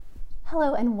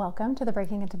Hello and welcome to the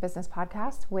Breaking Into Business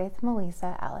podcast with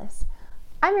Melissa Ellis.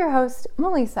 I'm your host,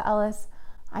 Melissa Ellis.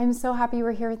 I'm so happy you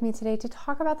were here with me today to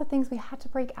talk about the things we had to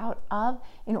break out of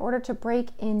in order to break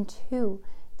into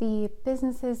the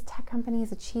businesses, tech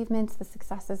companies, achievements, the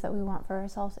successes that we want for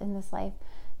ourselves in this life.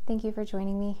 Thank you for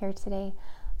joining me here today.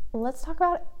 Let's talk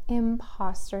about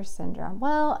imposter syndrome.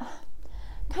 Well,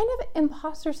 kind of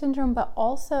imposter syndrome, but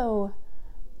also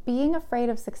being afraid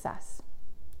of success.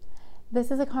 This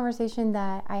is a conversation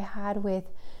that I had with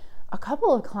a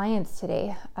couple of clients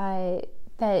today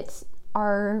that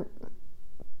are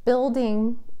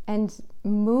building and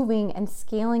moving and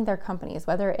scaling their companies,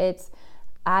 whether it's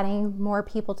adding more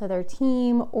people to their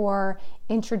team or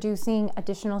introducing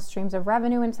additional streams of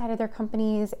revenue inside of their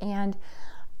companies. And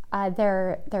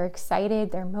they're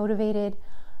excited, they're motivated.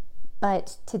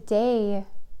 But today,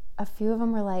 a few of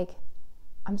them were like,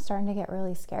 I'm starting to get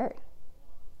really scared.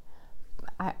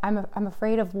 I'm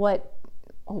afraid of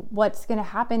what's going to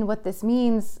happen, what this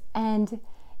means. And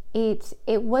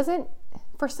it wasn't,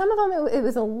 for some of them, it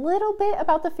was a little bit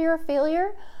about the fear of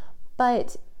failure,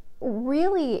 but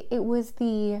really it was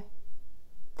this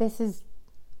is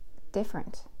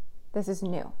different. This is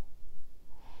new.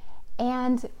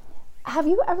 And have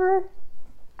you ever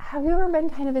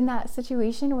been kind of in that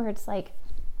situation where it's like,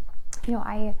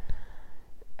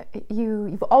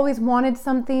 you've always wanted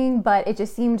something, but it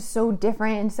just seemed so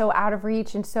different and so out of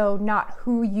reach and so not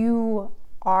who you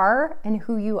are and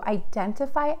who you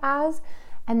identify as.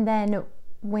 And then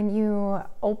when you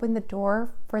open the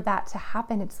door for that to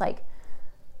happen, it's like,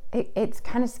 it's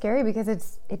kind of scary because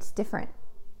it's different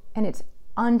and it's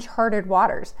uncharted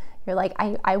waters. You're like,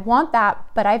 I want that,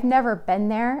 but I've never been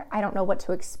there. I don't know what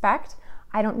to expect.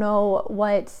 I don't know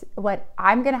what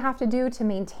I'm going to have to do to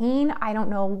maintain. I don't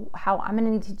know how I'm going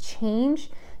to need to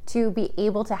change to be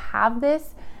able to have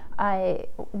this.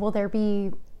 Will there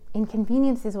be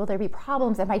inconveniences? Will there be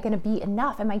problems? Am I going to be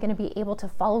enough? Am I going to be able to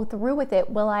follow through with it?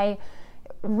 Will I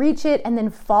reach it and then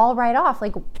fall right off?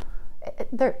 Like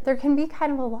there can be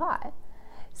kind of a lot.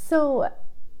 So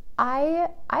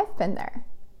I've been there.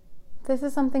 This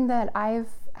is something that I've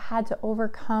had to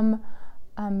overcome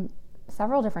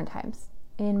several different times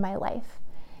in my life.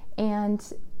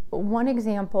 And one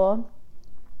example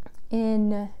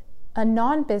in a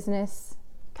non-business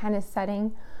kind of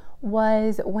setting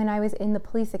was when I was in the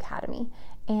police academy.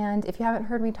 And if you haven't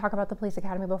heard me talk about the police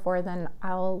academy before, then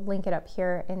I'll link it up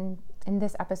here in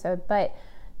this episode. But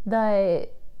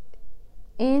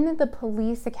in the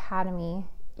police academy,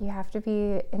 you have to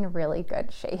be in really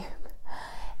good shape.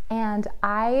 And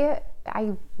I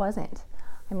wasn't.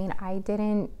 I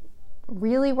didn't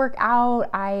really work out.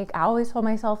 I always told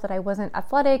myself that I wasn't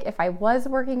athletic. If I was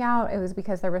working out, it was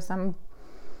because there was some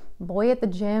boy at the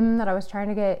gym that I was trying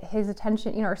to get his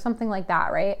attention, or something like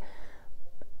that, right?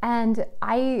 And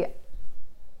I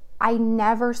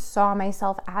never saw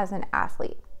myself as an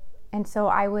athlete. And so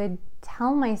I would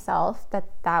tell myself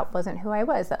that wasn't who I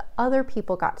was, that other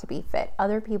people got to be fit,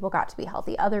 other people got to be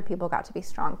healthy, other people got to be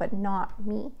strong, but not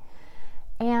me.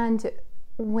 And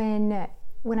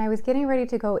when I was getting ready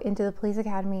to go into the police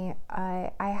academy, I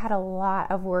had a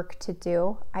lot of work to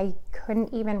do. I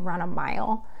couldn't even run a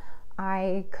mile.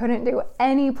 I couldn't do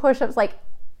any push-ups. It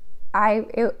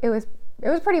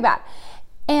was pretty bad.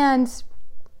 And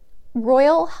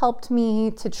Royal helped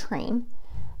me to train.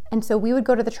 And so we would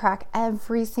go to the track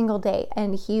every single day,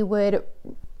 and he would,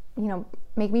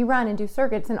 make me run and do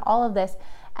circuits and all of this.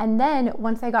 And then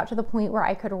once I got to the point where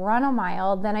I could run a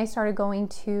mile, then I started going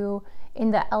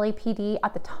in the LAPD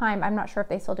at the time, I'm not sure if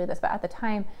they still do this, but at the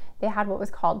time they had what was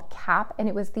called CAP, and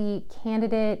it was the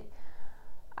Candidate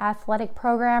Athletic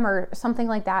Program or something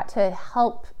like that to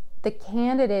help the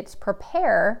candidates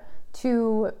prepare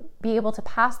to be able to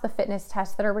pass the fitness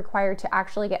tests that are required to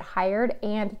actually get hired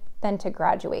and then to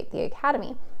graduate the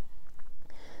academy.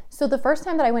 So the first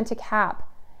time that I went to CAP,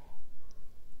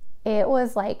 it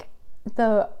was like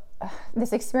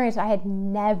this experience I had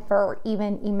never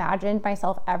even imagined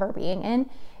myself ever being in.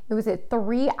 It was a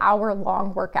 3-hour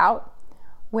long workout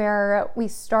where we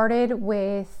started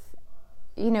with,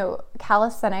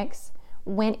 calisthenics,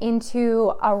 went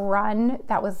into a run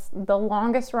that was the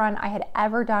longest run I had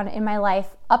ever done in my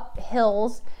life, up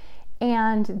hills,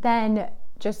 and then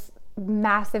just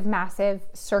massive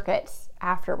circuits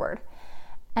afterward.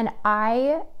 And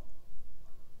I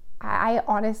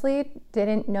honestly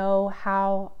didn't know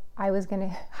how I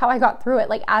got through it.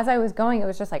 Like, as I was going, it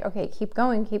was just like, okay, keep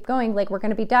going. Like, we're going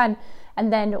to be done.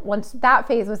 And then once that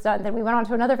phase was done, then we went on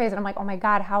to another phase, and I'm like, oh my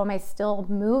God, how am I still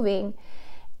moving?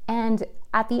 And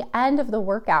at the end of the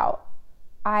workout,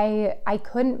 I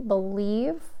couldn't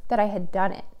believe that I had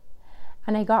done it.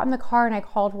 And I got in the car and I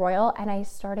called Royal and I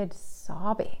started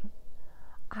sobbing.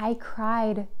 I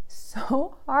cried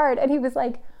so hard. And he was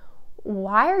like,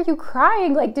 why are you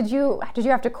crying? Like, did you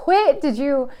have to quit? Did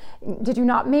you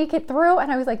not make it through?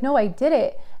 And I was like, no, I did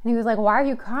it. And he was like, why are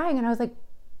you crying? And I was like,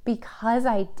 because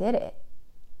I did it.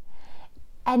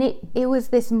 And it was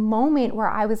this moment where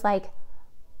I was like,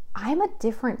 I'm a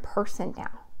different person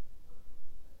now.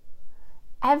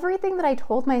 Everything that I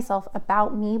told myself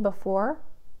about me before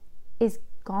is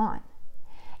gone.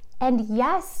 And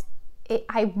yes,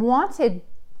 I wanted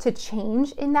to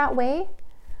change in that way,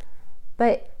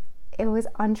 but it was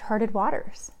uncharted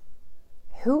waters.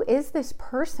 Who is this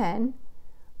person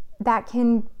that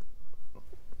can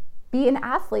be an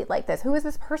athlete like this? Who is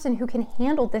this person who can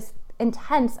handle this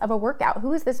intense of a workout?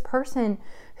 Who is this person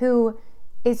who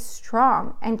is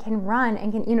strong and can run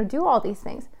and can, do all these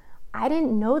things? I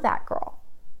didn't know that girl.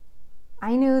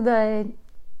 I knew the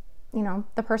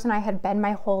person I had been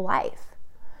my whole life.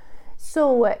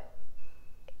 So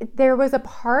there was a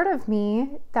part of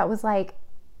me that was like,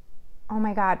 oh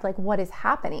my God, like what is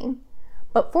happening?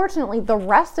 But fortunately, the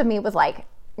rest of me was like,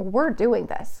 we're doing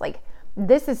this. Like,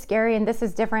 this is scary and this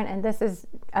is different and this is,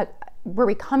 we're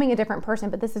becoming a different person,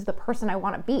 but this is the person I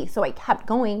want to be. So I kept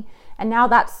going, and now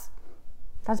that's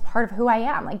part of who I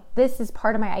am. Like, this is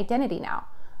part of my identity now.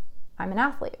 I'm an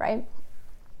athlete, right?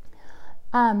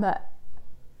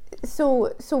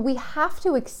 So we have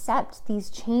to accept these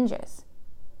changes,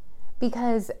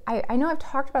 because I know I've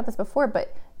talked about this before,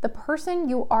 but the person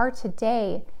you are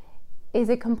today is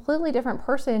a completely different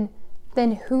person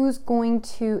than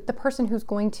the person who's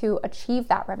going to achieve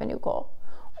that revenue goal,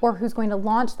 or who's going to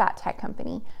launch that tech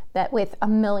company that with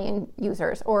 1 million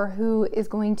users, or who is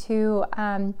going to,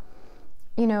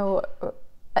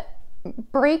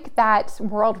 break that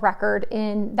world record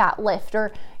in that lift,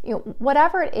 or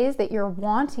whatever it is that you're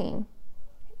wanting.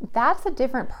 That's a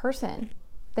different person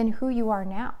than who you are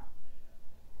now.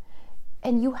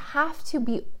 And you have to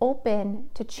be open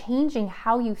to changing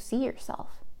how you see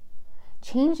yourself,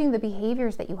 changing the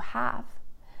behaviors that you have.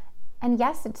 And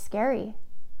yes, it's scary,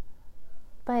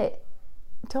 but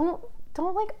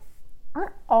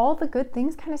aren't all the good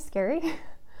things kind of scary?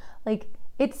 Like,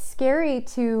 it's scary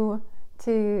to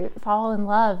fall in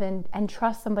love and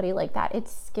trust somebody like that.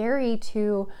 It's scary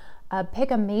to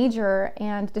pick a major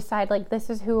and decide, like,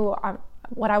 this is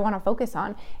what I want to focus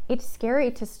on. It's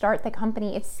scary to start the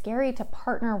company. It's scary to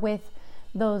partner with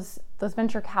those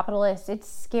venture capitalists. It's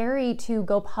scary to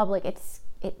go public. It's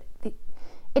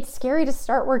scary to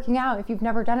start working out if you've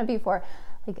never done it before.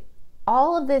 Like,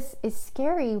 all of this is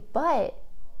scary, but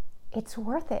it's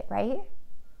worth it, right?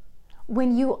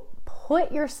 When you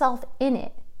put yourself in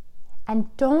it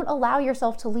and don't allow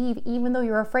yourself to leave, even though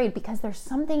you're afraid, because there's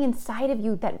something inside of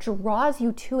you that draws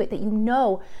you to it, that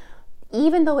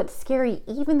even though it's scary,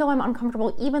 even though I'm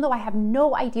uncomfortable, even though I have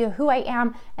no idea who I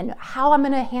am and how I'm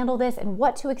going to handle this and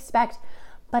what to expect,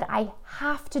 but I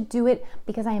have to do it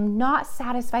because I am not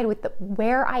satisfied with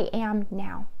where I am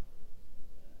now.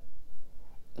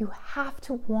 You have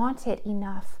to want it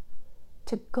enough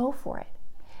to go for it.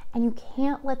 And you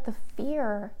can't let the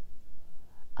fear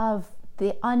of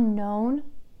the unknown,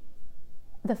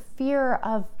 the fear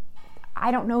of,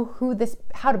 I don't know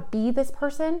how to be this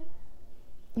person,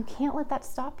 you can't let that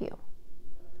stop you.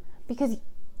 Because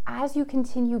as you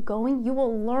continue going, you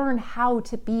will learn how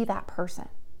to be that person.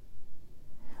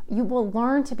 You will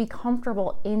learn to be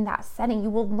comfortable in that setting. You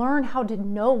will learn how to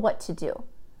know what to do.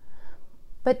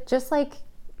 But just like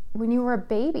when you were a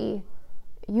baby,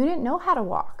 you didn't know how to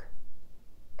walk.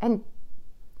 And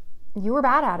you were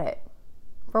bad at it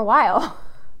for a while.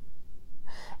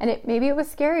 And maybe it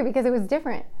was scary because it was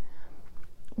different.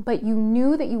 But you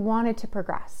knew that you wanted to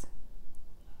progress.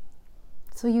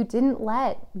 So you didn't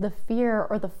let the fear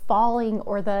or the falling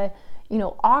or the,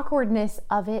 awkwardness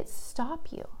of it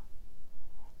stop you.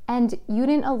 And you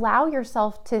didn't allow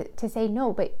yourself to say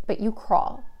no, but you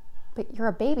crawl. But you're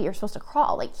a baby, you're supposed to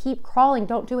crawl. Like, keep crawling,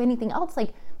 don't do anything else.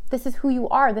 Like, this is who you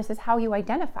are, this is how you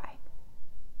identify.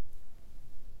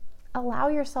 Allow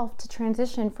yourself to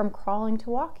transition from crawling to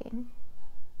walking.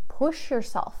 Push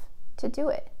yourself to do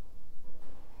it.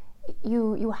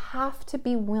 You have to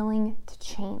be willing to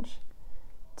change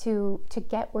to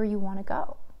get where you want to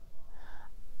go.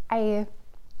 I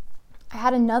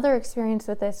had another experience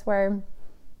with this where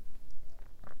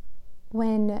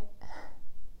when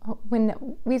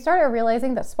we started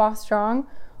realizing that Spa Strong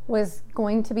was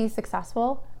going to be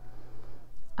successful,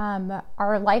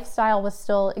 our lifestyle was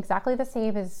still exactly the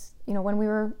same as when we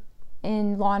were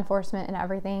in law enforcement and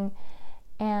everything,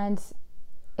 and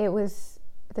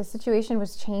the situation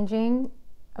was changing,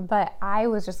 but I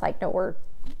was just like, no, we're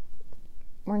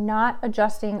We're not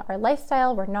adjusting our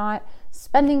lifestyle. We're not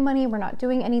spending money. We're not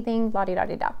doing anything,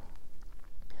 la-di-da-di-da.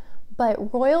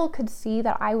 But Royal could see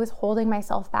that I was holding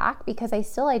myself back because I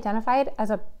still identified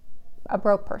as a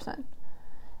broke person.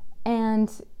 And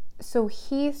so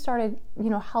he started,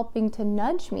 helping to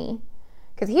nudge me,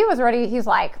 because he was ready. He's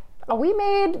like, oh, we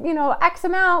made, X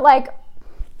amount, like,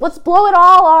 let's blow it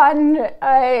all on,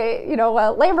 a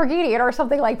Lamborghini or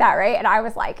something like that, right? And I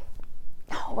was like,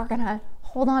 no, we're going to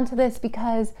hold on to this,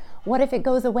 because what if it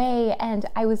goes away? And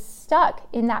I was stuck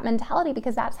in that mentality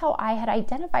because that's how I had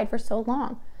identified for so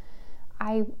long.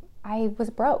 I was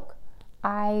broke.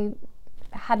 I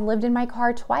had lived in my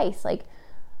car twice. Like,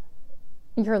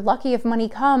 you're lucky if money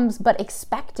comes, but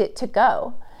expect it to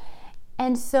go.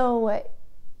 And so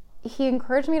he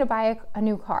encouraged me to buy a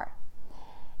new car.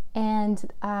 And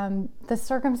the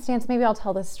circumstance, maybe I'll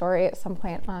tell this story at some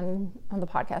point on the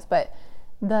podcast, but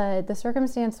the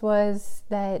circumstance was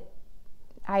that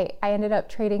I ended up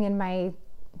trading in my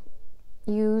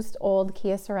used old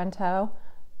Kia Sorento,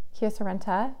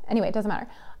 anyway, it doesn't matter,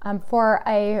 for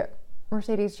a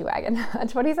Mercedes G-Wagon, a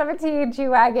 2017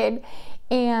 G-Wagon.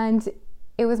 And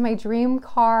it was my dream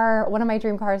car, one of my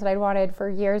dream cars that I'd wanted for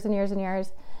years and years and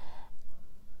years.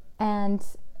 And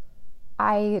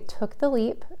I took the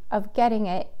leap of getting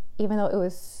it, even though it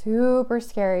was super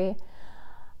scary.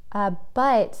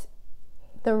 But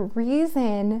the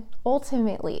reason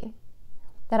ultimately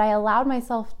that I allowed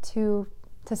myself to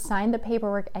sign the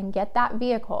paperwork and get that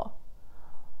vehicle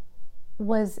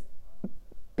was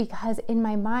because in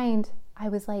my mind, I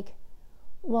was like,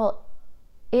 well,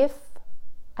 if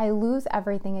I lose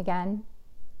everything again,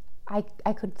 I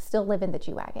could still live in the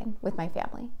G-Wagon with my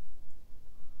family.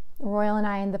 Royal and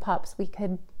I and the pups, we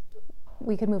could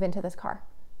move into this car.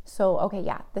 So, okay,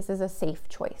 yeah, this is a safe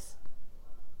choice.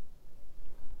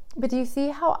 But do you see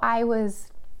how I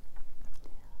was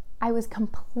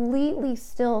completely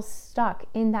still stuck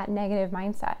in that negative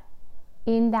mindset,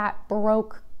 in that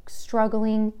broke,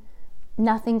 struggling,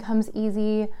 nothing comes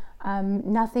easy,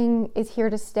 nothing is here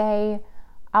to stay,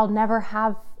 I'll never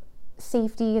have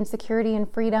safety and security and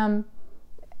freedom.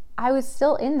 I was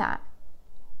still in that.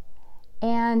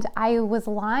 And I was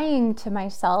lying to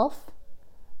myself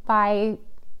by,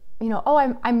 oh,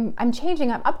 I'm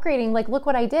changing, I'm upgrading, like, look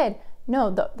what I did.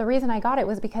 No, the reason I got it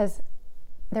was because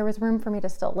there was room for me to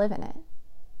still live in it.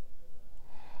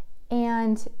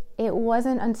 And it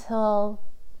wasn't until,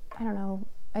 I don't know,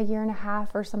 a year and a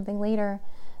half or something later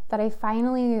that I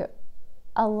finally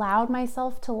allowed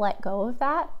myself to let go of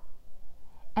that.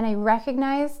 And I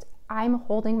recognized I'm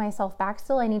holding myself back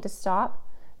still. I need to stop.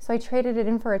 So I traded it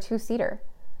in for a 2-seater.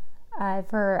 I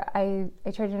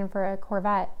traded it in for a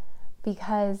Corvette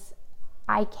because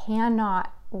I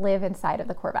cannot live inside of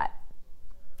the Corvette.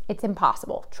 It's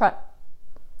impossible.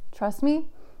 Trust me,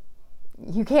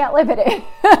 you can't live in it.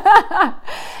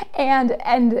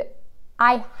 And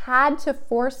I had to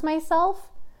force myself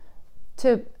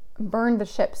to burn the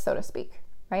ships, so to speak,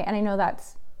 right? And I know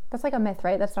that's like a myth,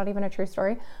 right? That's not even a true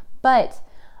story. But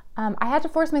I had to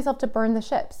force myself to burn the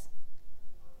ships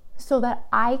so that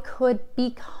I could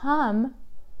become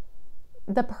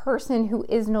the person who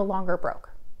is no longer broke.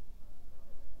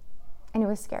 And it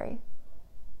was scary.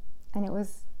 And it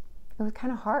was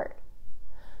kind of hard.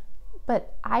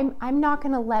 But I'm not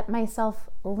going to let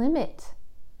myself limit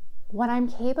what I'm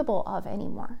capable of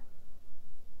anymore.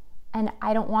 And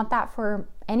I don't want that for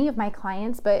any of my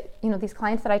clients, but these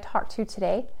clients that I talked to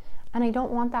today, and I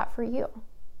don't want that for you.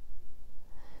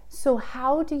 So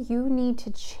how do you need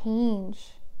to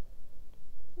change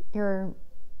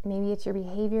maybe it's your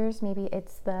behaviors, maybe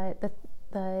it's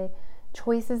the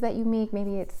choices that you make,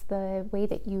 maybe it's the way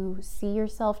that you see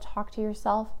yourself, talk to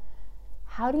yourself.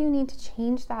 How do you need to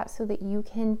change that so that you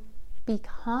can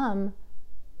become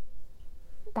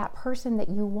that person that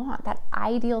you want, that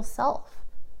ideal self?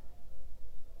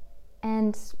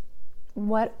 And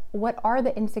what are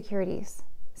the insecurities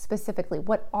specifically?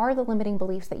 What are the limiting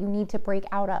beliefs that you need to break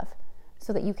out of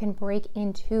so that you can break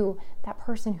into that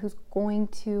person who's going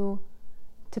to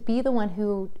be the one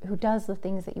who does the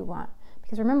things that you want?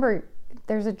 Because remember,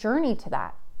 there's a journey to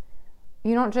that.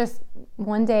 You don't just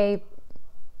one day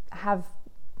have,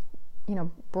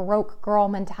 broke girl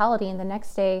mentality and the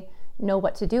next day know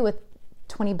what to do with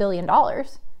 $20 billion.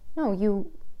 No, you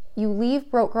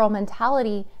leave broke girl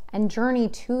mentality and journey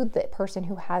to the person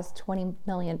who has $20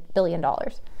 billion.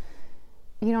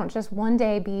 You don't just one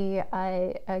day be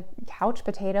a couch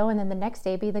potato and then the next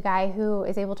day be the guy who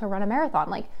is able to run a marathon.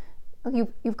 Like,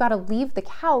 you've got to leave the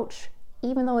couch,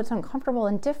 even though it's uncomfortable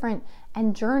and different,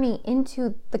 and journey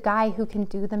into the guy who can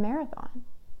do the marathon.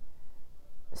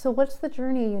 So what's the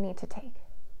journey you need to take?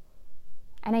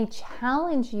 And I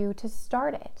challenge you to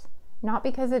start it, not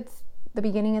because it's the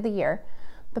beginning of the year,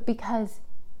 but because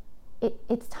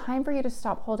it's time for you to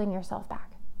stop holding yourself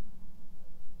back.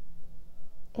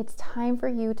 It's time for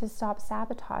you to stop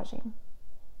sabotaging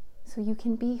so you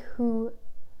can be who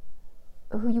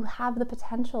you have the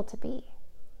potential to be.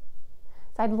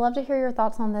 So I'd love to hear your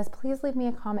thoughts on this. Please leave me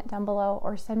a comment down below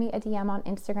or send me a DM on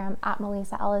Instagram at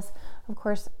Melissa Ellis. Of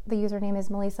course, the username is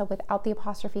Melissa without the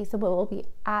apostrophe, so it will be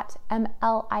at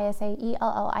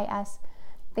MLISAELLIS.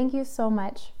 Thank you so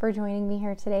much for joining me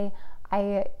here today.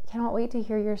 I cannot wait to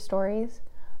hear your stories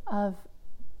of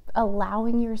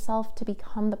allowing yourself to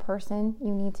become the person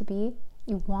you need to be,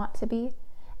 you want to be,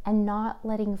 and not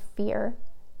letting fear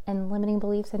and limiting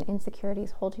beliefs and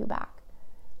insecurities hold you back.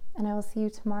 And I will see you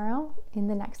tomorrow in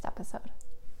the next episode.